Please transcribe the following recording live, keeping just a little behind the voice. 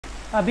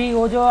अभी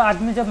वो जो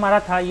आदमी जब मारा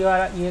था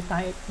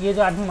ये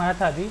जो आदमी मारा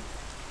था अभी,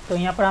 तो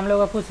यहाँ पर हम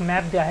लोगों का कुछ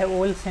मैप दिया है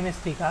ओल्ड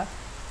सेमेस्ट्री का,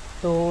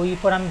 तो ये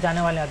पर हम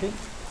जाने वाले हैं अभी।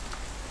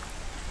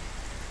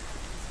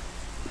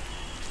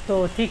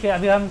 तो ठीक है,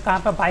 अभी हम कहाँ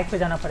पर बाइक पे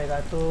जाना पड़ेगा,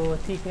 तो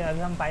ठीक है अभी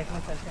हम बाइक में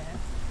चलते हैं।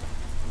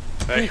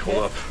 ठीक है,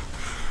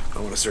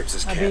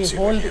 अभी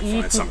hold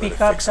E to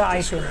pick up the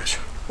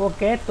item.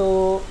 Okay, तो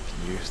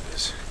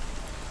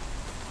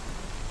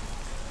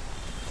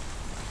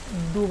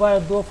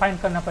दो फाइंड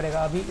करना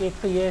पड़ेगा अभी। एक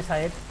तो ये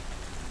शायद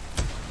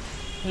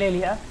ले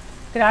लिया।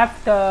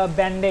 Craft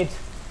bandage.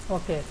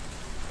 ओके,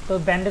 तो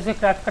बैंडेज से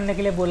क्राफ्ट करने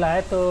के लिए बोला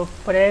है, तो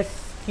press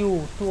Q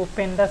to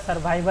open the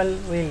survival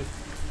wheel.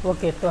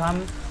 Okay, तो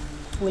हम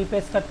व्हील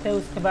प्रेस करते हैं।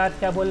 उसके बाद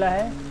क्या बोला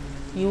है,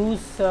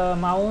 use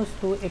mouse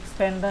to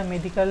expand the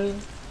medical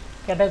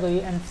category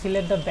and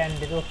select the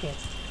bandage. Okay,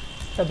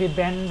 तभी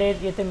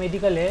बैंडेज, ये तो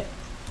मेडिकल है,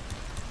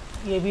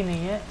 ये भी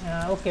नहीं है।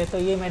 ओके, तो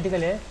ये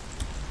मेडिकल है,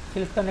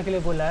 सिलेक्ट करने के लिए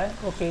बोला है।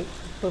 ओके,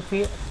 तो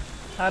फिर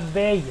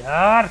अबे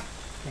यार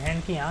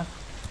बहन की आँख,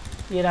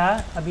 ये रहा।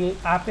 अभी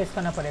आप प्रेस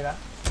करना पड़ेगा।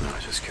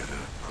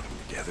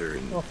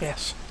 ओके,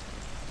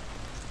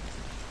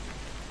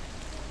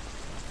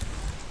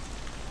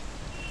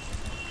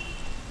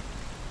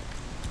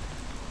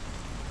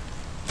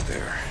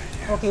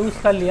 ओके, यूज़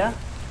कर लिया,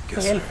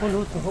 तो हेल्थ फुल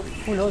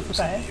हो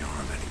चुका है।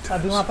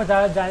 अभी वहाँ पर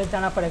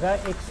जाना पड़ेगा।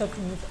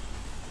 100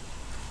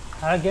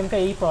 हर गेम का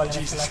यही प्रॉब्लम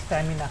है,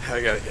 स्टैमिना।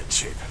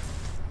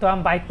 तो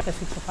हम बाइक पे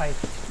 605।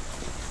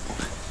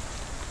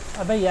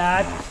 अबे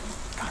यार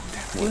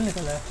फ्यूल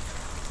निकल रहा है।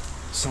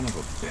 Son of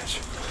a bitch.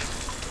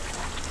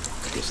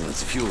 Guessing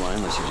that's a fuel line,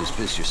 unless you just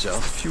pissed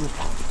yourself. Fuel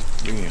pump.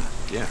 Bring me in.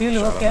 Yeah. Fuel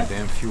shut हो up क्या? my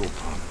damn fuel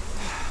pump.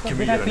 तो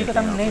बिना फ्यूल के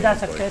हम नहीं जा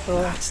सकते, तो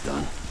That's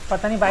done.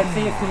 पता नहीं बाइक से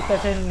ये फ्यूल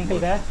कैसे निकल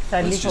गया,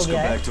 शायद Let's लीक हो just go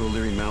गया है back to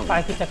O'Leary Mountain.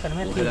 Bike के चक्कर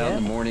में। We'll ठीक head out in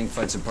the है, morning,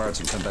 find some parts,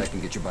 and come back and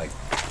get your bike.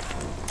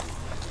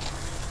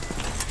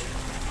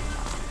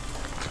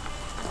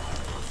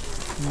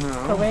 No.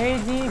 तो भाई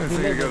जी I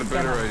think I got a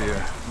better idea.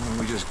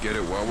 We just get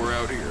it while we're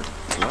out here.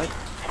 What?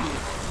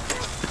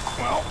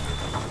 Well,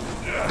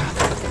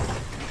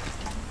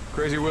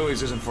 Crazy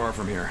Willie's isn't far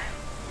from here.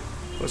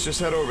 Let's just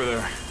head over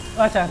there.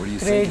 अच्छा, What are you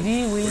crazy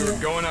thinking? We wheel.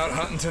 were going out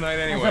hunting tonight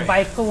अच्छा, anyway.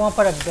 Bike को वहाँ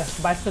पर रख दिया,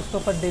 bike को उसके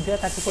ऊपर दे दिया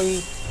ताकि कोई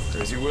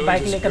Crazy Willie's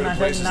bike is as लेकर good a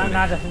place as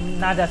any.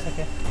 ना जा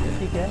सके।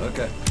 ठीक है,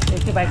 Okay.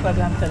 एक ही बाइक पर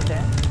अभी हम चलते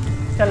हैं।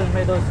 चल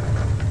मेरे दोस्त,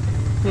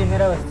 तू ही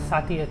मेरा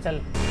साथी है, चल।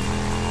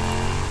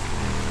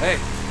 Hey,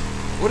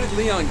 what did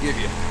Leon give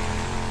you?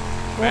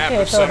 Map okay,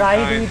 of तो some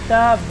ride kind. With the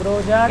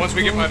Broja. Once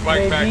we get my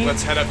bike back,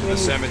 let's head up to the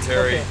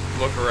cemetery,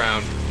 look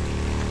around.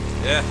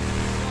 Yeah.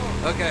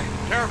 Okay.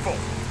 Careful!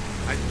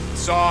 I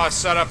saw a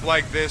setup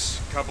like this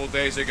a couple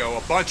days ago.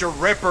 A bunch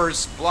of rippers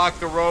blocked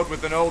the road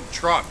with an old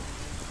truck.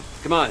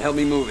 Come on, help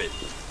me move it.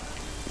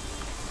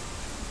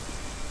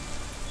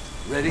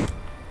 Ready?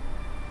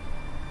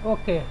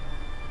 Okay,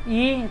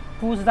 E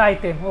push the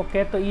item.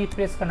 Okay, तो ई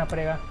press करना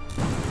पड़ेगा।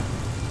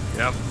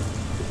 Yep.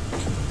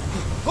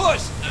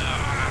 Push!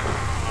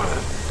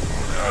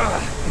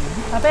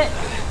 अबे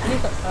ये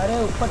तो, अरे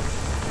ऊपर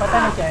पता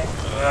नहीं क्या है,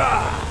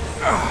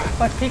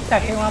 पर ठीक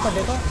ठाक है। वहाँ पर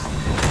देखो।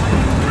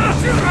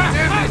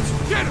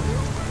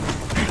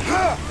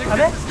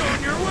 अबे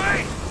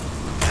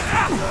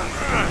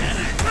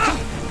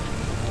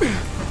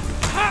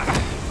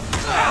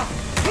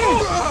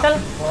चल,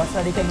 बहुत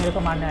सारी के मेरे को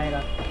मारने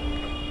आएगा।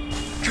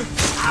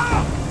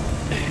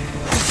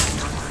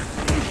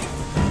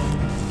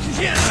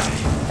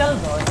 चल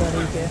बहुत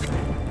सारी के।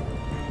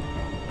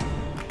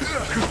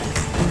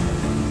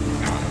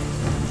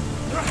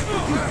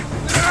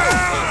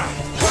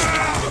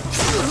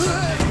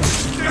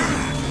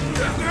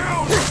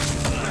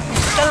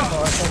 चल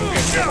बहुत सारी के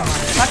मेरे को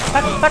मारेगा। फट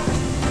फट फट।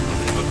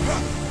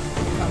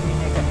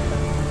 कमीने का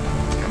निकल।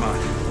 Come on.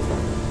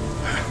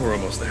 We're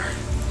almost there.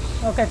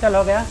 Okay, चल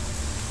हो गया।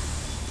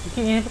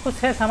 क्योंकि यहीं पे कुछ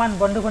है सामान,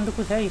 बंदूक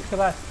कुछ है इसके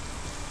पास,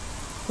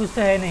 कुछ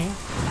तो है नहीं।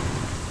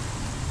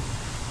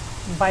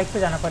 बाइक पे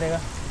जाना पड़ेगा।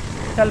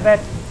 चल बैठ,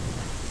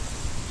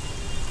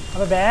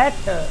 अबे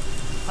बैठ,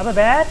 अबे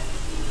बैठ,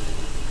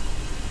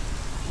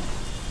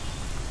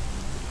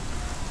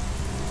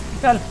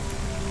 चल।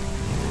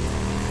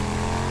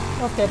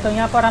 ओके, तो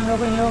यहाँ पर हम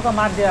लोग इन लोगों को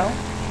मार दिया हूँ।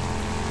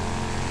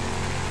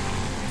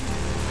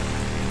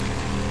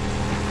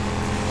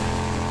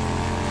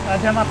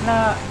 अब हम अपना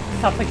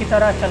सफ़े की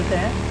तरह चलते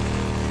हैं।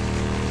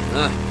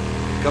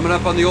 Coming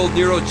up on the old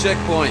Nero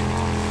checkpoint.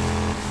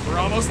 We're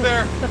almost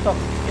there. तो इसको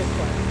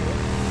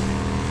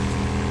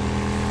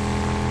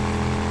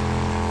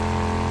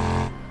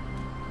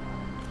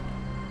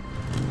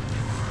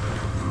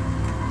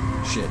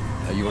Shit,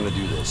 how you want to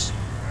do this?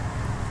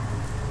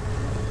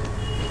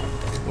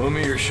 Loan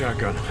me your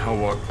shotgun. I'll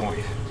walk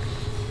point.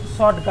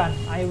 Shotgun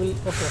I will.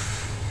 Okay,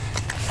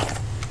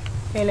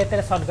 ये ले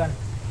तेरा शॉटगन,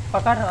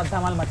 पकड़ और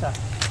धमाल मचा।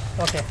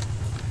 ओके,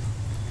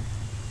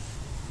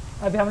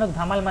 अभी हम लोग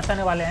धमाल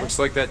मचाने वाले हैं। Looks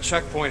like that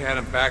checkpoint had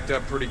him backed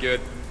up pretty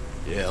good.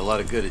 Yeah, a lot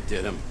of good it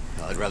did him.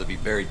 I'd rather be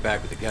buried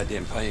back with the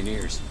goddamn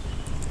pioneers.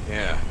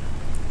 Yeah.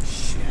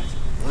 Shit,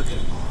 look at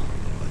them all.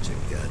 A bunch of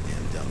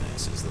goddamn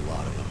dumbasses, the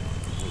lot of them.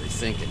 What do they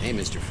thinking? Hey,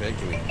 Mr. Fed,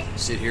 can we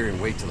sit here and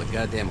wait till the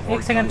goddamn एक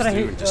horde second comes थोड़ा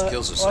through and just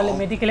kills us और all?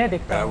 Medical है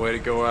देखता Bad हूँ। way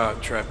to go out,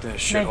 trapped in a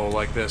shithole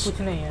like this.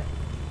 कुछ नहीं है।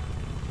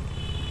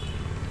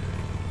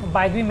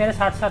 Bike भी मेरे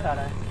साथ साथ आ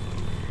रहा है।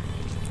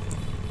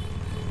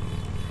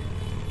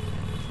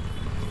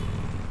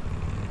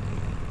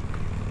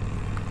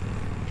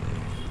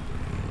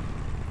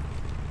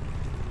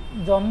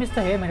 ज़ॉम्बीज़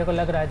तो है, मेरे को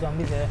लग रहा है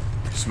ज़ॉम्बीज़ है।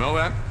 Smell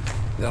that?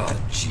 Oh,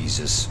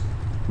 Jesus.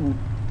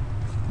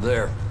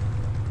 There.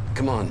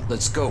 Come on,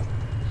 let's go.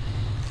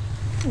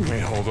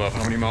 Wait, hold up.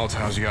 How many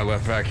Molotovs you got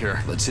left back here?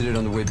 Let's hit it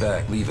on the way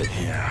back. Leave it.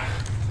 Yeah.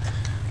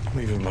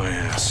 Leaving my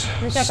ass.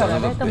 ये क्या कर रहा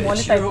है? तो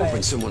Molly You're type का open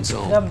है। someone's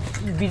home. जब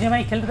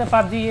BGMI खेलते थे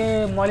PUBG, ये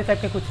मॉली टाइप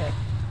के कुछ है।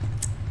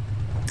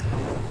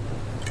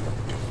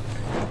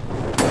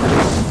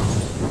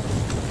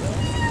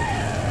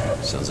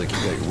 Sounds like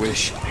you got your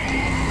wish.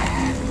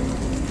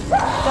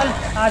 चल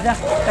आजा,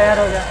 तैयार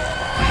हो जा।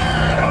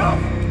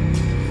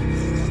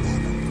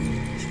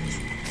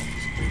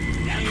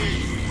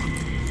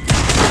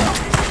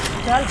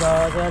 चल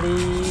बाजारी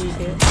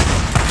के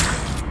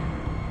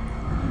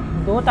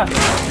दो तक।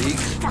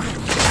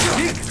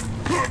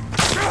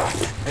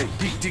 Hey,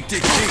 Deke.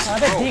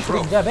 अबे ठीक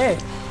रुक जा बे।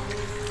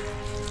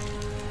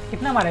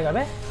 कितना मारेगा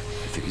बे?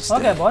 हो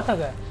गया, बहुत हो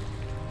गया।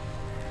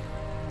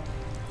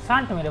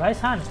 शांत मेरे भाई,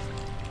 शांत।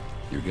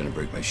 You're gonna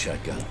break my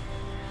shotgun.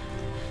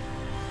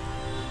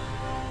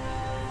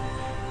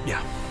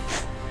 Yeah.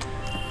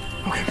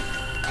 Okay.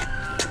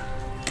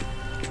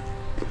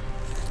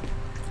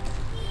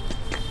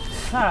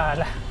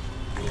 साला।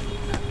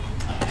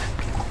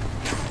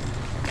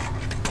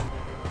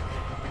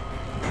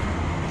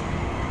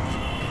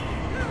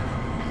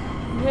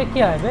 ये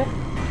क्या है बे?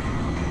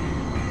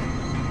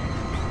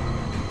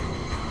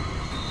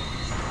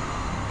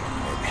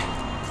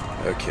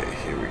 Okay,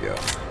 here we go.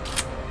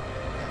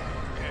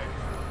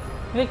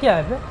 ये क्या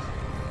है बे?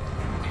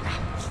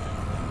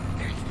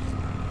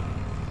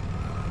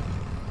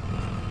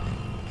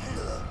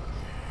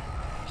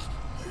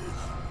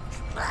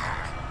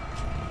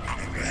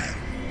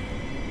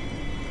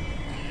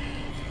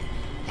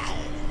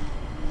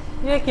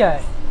 ये क्या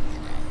है?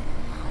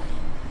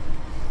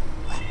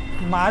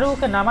 मारू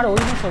कि ना मारू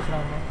वही नहीं सोच रहा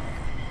हूँ मैं।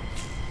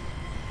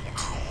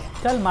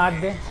 चल मार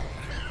दे।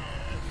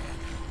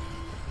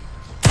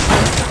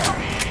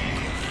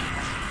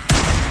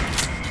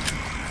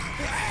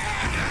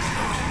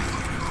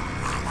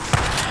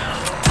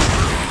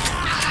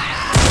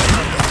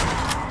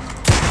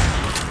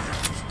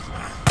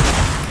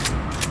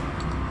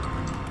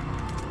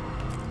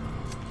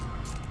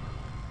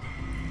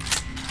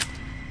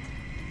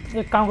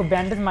 एक काम को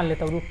बैंडेज मार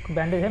लेता हूँ, रुक,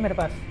 बैंडेज है मेरे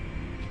पास।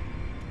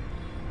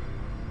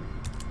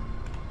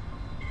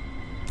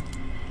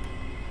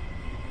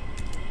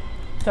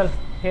 चल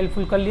हेल्थ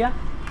फुल कर लिया।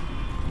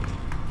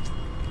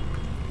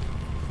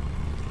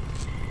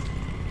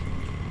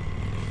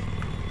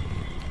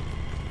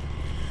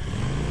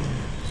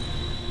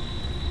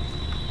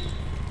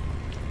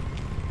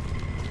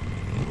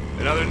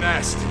 Another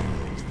nest.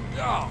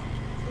 Oh.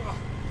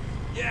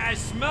 Yeah, I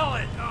smell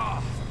it. Oh.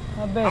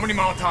 अबे How many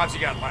Molotovs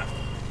you got left?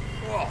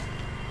 Oh.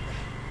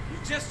 You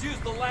just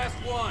used the last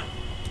one.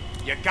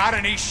 You got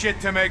any shit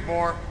to make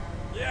more?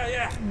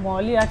 Yeah.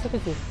 मौली आ चुकी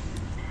थी।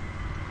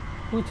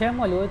 कुछ है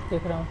मौली, वो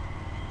देख रहा हूँ।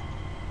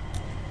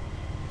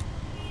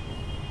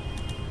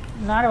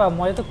 ना रे बाबा,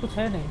 मौली तो कुछ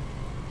है नहीं।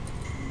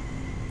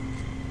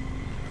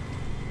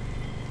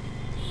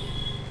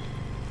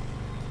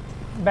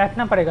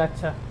 बैठना पड़ेगा।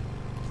 अच्छा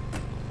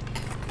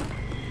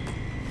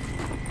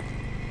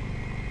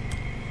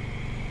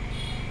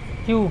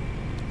क्यों?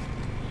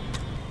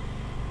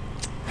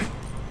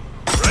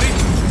 Ready?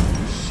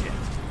 Shit.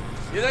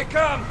 Here they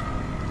come.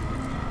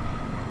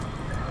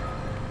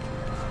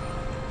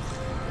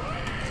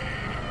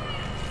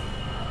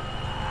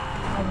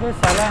 अबे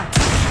साला।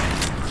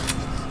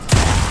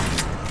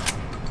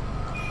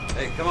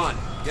 Hey, come on,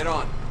 get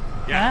on.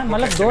 हैं,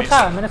 मतलब okay, दो give me था।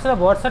 some. मैंने सोचा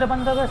बहुत सारे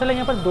बंदे हो गए, साला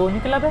यहाँ पर दो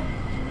निकला बे।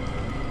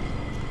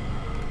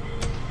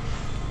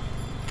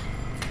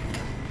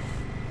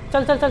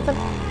 चल चल चल चल।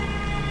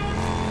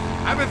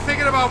 I've been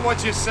thinking about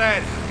what you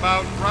said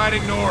about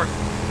riding north.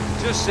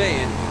 Just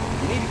saying,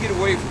 you need to get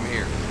away from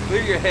here.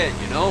 Clear your head,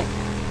 you know?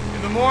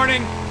 In the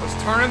morning, let's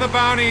turn in the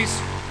bounties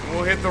and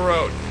we'll hit the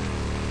road.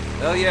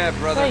 Hell yeah,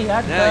 brother. सही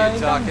यार, Now you're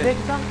एकदम talking.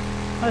 एकदम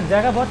मतलब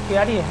जगह बहुत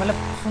प्यारी है, मतलब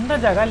सुंदर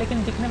जगह,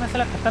 लेकिन दिखने में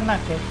साला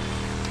खतरनाक है।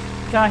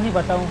 क्या ही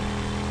बताऊँ।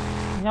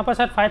 यहाँ पर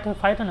शायद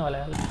फाइट होने वाला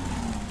है।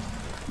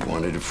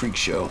 Wanted a freak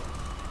show.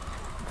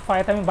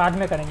 Fight हम बाद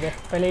में करेंगे,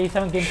 पहले इस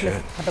समय गेम प्ले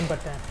खत्म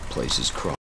करते हैं। Place is crawling.